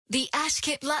The Ash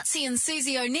Kip Lutzi and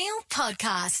Susie O'Neill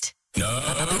podcast.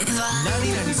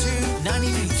 1992,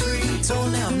 1983, it's all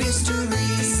now mystery.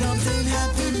 Something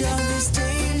happened on this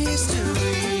day in history.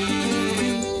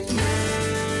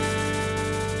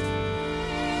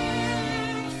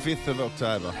 5th of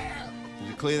October. Did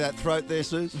you clear that throat there,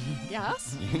 Suze?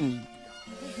 Yes.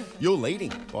 You're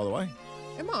leading, by the way.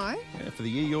 Am I? Yeah, for the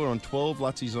year, you're on 12,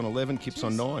 Lutzi's on 11, Kip's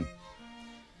on 9.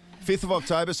 5th of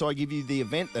October, so I give you the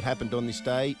event that happened on this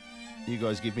day. You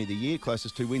guys give me the year,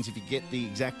 closest 2 wins. If you get the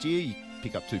exact year, you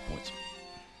pick up 2 points.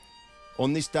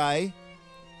 On this day,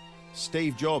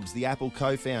 Steve Jobs, the Apple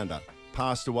co-founder,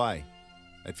 passed away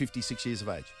at 56 years of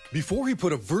age. Before he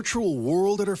put a virtual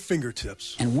world at our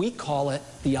fingertips. And we call it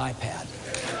the iPad.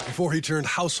 Before he turned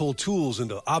household tools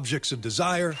into objects of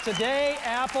desire. Today,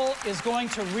 Apple is going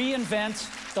to reinvent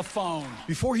the phone.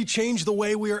 Before he changed the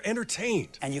way we are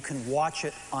entertained. And you can watch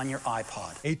it on your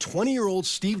iPod. A 20-year-old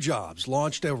Steve Jobs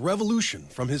launched a revolution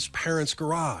from his parents'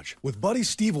 garage. With buddy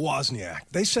Steve Wozniak,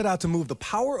 they set out to move the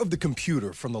power of the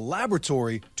computer from the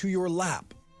laboratory to your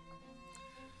lap.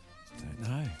 Don't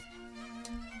know.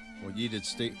 What year did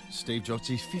Steve Jobs?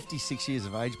 He's 56 years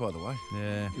of age, by the way.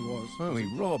 Yeah. He was. Oh,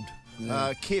 he robbed.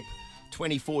 Yeah. Kip,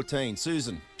 2014.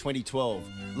 Susan, 2012.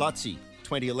 Lutzi,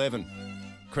 2011.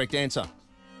 Correct answer.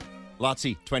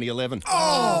 Lutzi, 2011.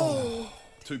 Oh!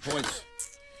 2 points.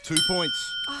 2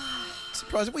 points.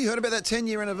 Surprised. Have we heard about that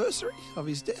 10-year anniversary of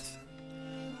his death?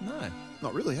 No.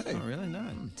 Not really, hey? Not really, no.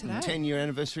 Today. 10-year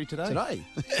anniversary today. Today?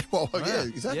 Well, yeah,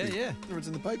 exactly. Yeah, yeah. It's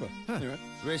in the paper. Huh. Anyway.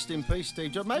 Rest in peace,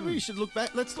 Steve Jobs. Maybe we should look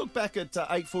back. Let's look back at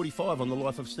 8:45 on the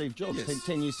life of Steve Jobs. Yes.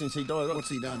 10 years since he died. What's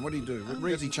he done? What did he do? How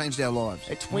has he changed our lives?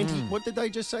 At 20. What did they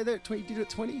just say there? 20, did it at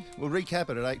 20? We'll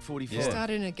recap it at 8:45. Yeah.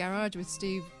 Started in a garage with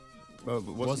Steve.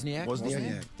 Wozniak?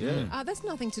 Wozniak. Yeah. That's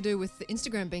nothing to do with the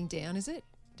Instagram being down, is it?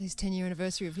 His 10-year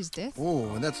anniversary of his death.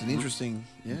 Oh, and that's an interesting,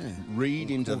 Read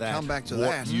into we'll that. Come back to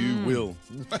what that. you will.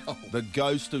 Well. The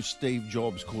ghost of Steve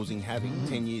Jobs causing havoc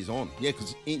 10 years on. Yeah,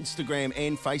 because Instagram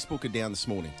and Facebook are down this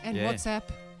morning. And Yeah. WhatsApp.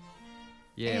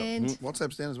 Yeah, And,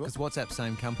 WhatsApp's down as well. because WhatsApp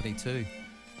same company too.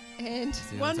 and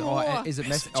See, one that's- more. Oh, is it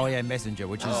Messenger,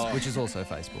 which is also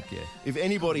Facebook. Yeah. If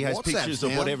anybody has WhatsApp's pictures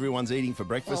of what down. everyone's eating for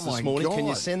breakfast Oh this my morning, can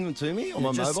you God. send them to me on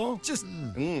my mobile? Just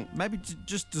Mm. maybe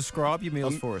just describe your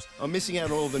meals for us. I'm missing out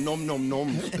on all the nom nom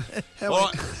noms. How All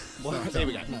right. Well, there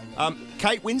we go.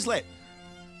 Kate Winslet.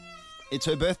 It's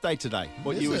her birthday today.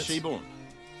 What Is year was it? she born?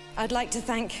 I'd like to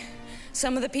thank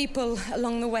some of the people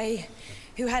along the way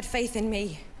who had faith in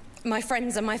me. My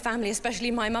friends and my family,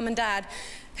 especially my mum and dad,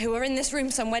 who are in this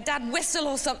room somewhere. Dad, whistle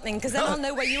or something, because then I'll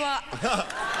know where you are.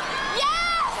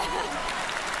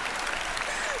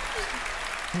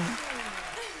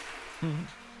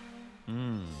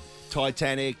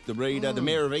 Titanic, The Reader, the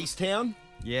Mayor of Easttown.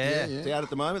 Yeah. It's out at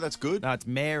the moment. That's good. No, it's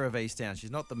Mayor of Easttown. She's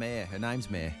not the mayor. Her name's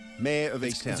Mayor. Mayor of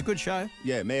Easttown. It's a good show.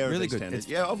 Yeah, Mayor Really of good. Easttown. It's-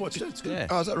 Yeah, I've watched it. It's good. Yeah.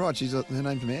 Oh, is that right? She's her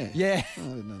name's Mayor. Yeah. Oh, I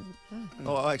didn't know that.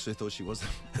 Oh, I actually thought she was the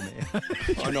mayor.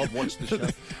 I not watched the show.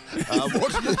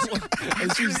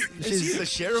 Is she the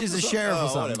sheriff? She's or a something? sheriff or Oh,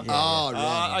 something. whatever. Yeah. Oh,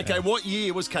 right. Okay, what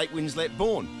year was Kate Winslet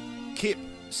born? Kip,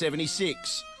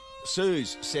 76.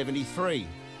 Suze, 73.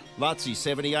 Lutzi,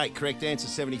 78. Correct answer,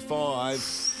 75.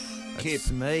 Kip. It's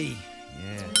me.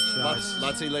 Yeah.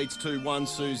 Lutzi leads 2-1,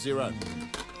 Suze 0.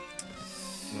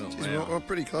 Jeez, we're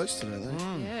pretty close today,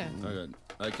 though. Yeah.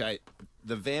 Okay,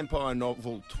 the vampire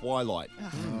novel Twilight,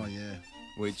 Oh, yeah.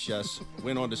 which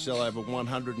went on to sell over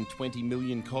 120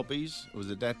 million copies. It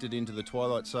was adapted into the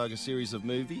Twilight Saga series of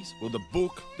movies. Well,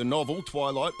 the novel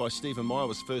Twilight by Stephen Meyer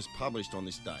was first published on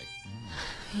this day.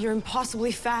 You're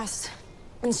impossibly fast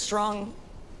and strong.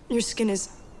 Your skin is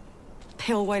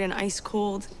pale white and ice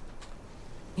cold.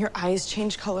 Your eyes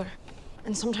change color.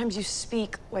 And sometimes you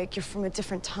speak like you're from a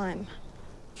different time.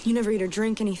 You never eat or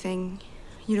drink anything.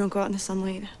 You don't go out in the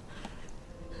sunlight.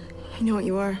 You know what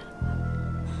you are?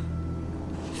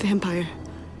 Vampire.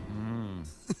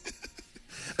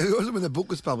 It wasn't when the book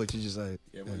was published, did you say?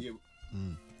 Yeah,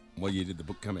 what year did the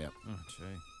book come out? Oh, gee.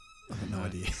 I have no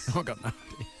idea. I got no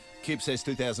idea. Kip says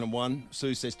 2001.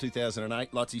 Sue says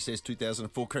 2008. Lutzi says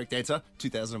 2004. Correct answer,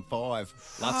 2005.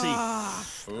 Lutzi.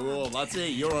 Oh,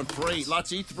 Lutzi, you're on 3.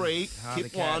 Lutzi, 3. Hard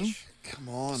Kip to 1. catch. Come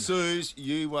on. Suze,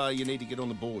 you need to get on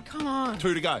the board. Come on.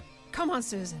 2 to go. Come on,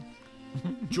 Susan.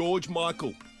 George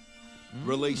Michael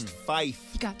released Faith.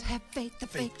 You got to have faith, the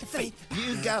faith, the faith.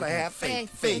 You gotta have faith,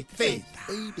 faith, faith.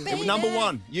 Baby. It was number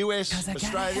 1, US,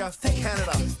 Australia,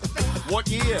 Canada. What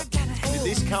year did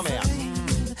this come out?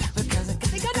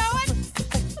 Think I know it.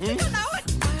 Think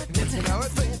I know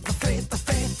it.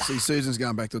 See, Susan's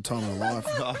going back to a time of her life.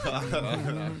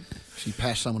 She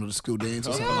pashed someone at a school dance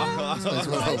or something. That's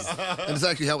what it was. And it's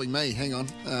actually helping me. Hang on.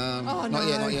 Not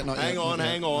yet.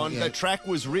 Hang on. The track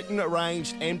was written,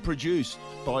 arranged, and produced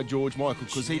by George Michael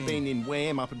because he'd been in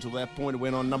Wham up until that point. It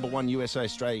went on number 1 USA,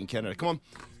 Australia, and Canada. Come on.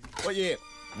 What year?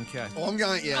 Okay. Oh, I'm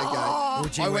going, okay.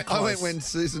 I went when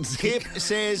Susan said. Kip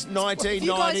says 1990.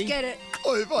 You guys get it.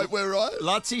 I vote we're right.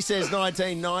 Lutzi says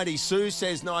 1990. Sue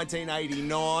says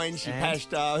 1989. She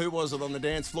pashed, who was it on the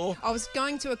dance floor? I was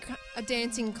going to a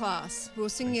dancing class. We were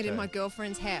singing it in my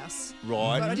girlfriend's house.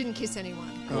 Right. But I didn't kiss anyone.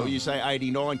 Well, you say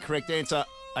 89. Correct answer,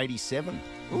 87.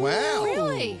 Wow.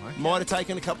 Really? Might have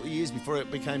taken a couple of years before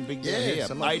it became big down here.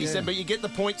 so like, 87, but you get the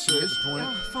point, Sue.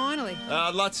 Oh, finally.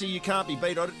 Lutzi, you can't be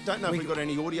beat. I don't know if we've got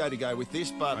any audio to go with this,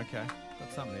 but... Okay.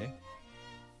 Got something there.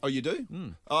 Oh, you do?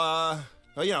 Oh,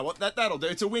 you know what? That'll do.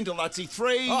 It's a win to Lutzi.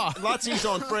 3. Lutzi's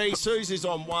on 3. Sue's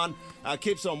on 1.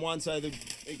 Kip's on 1, so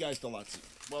it goes to Lutzi.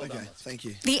 Well done, Lutzi. Thank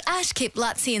you. The Ash, Kip,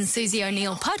 Lutzi and Susie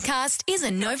O'Neill podcast is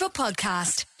a Nova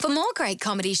podcast. For more great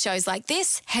comedy shows like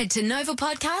this, head to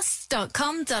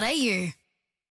novapodcasts.com.au.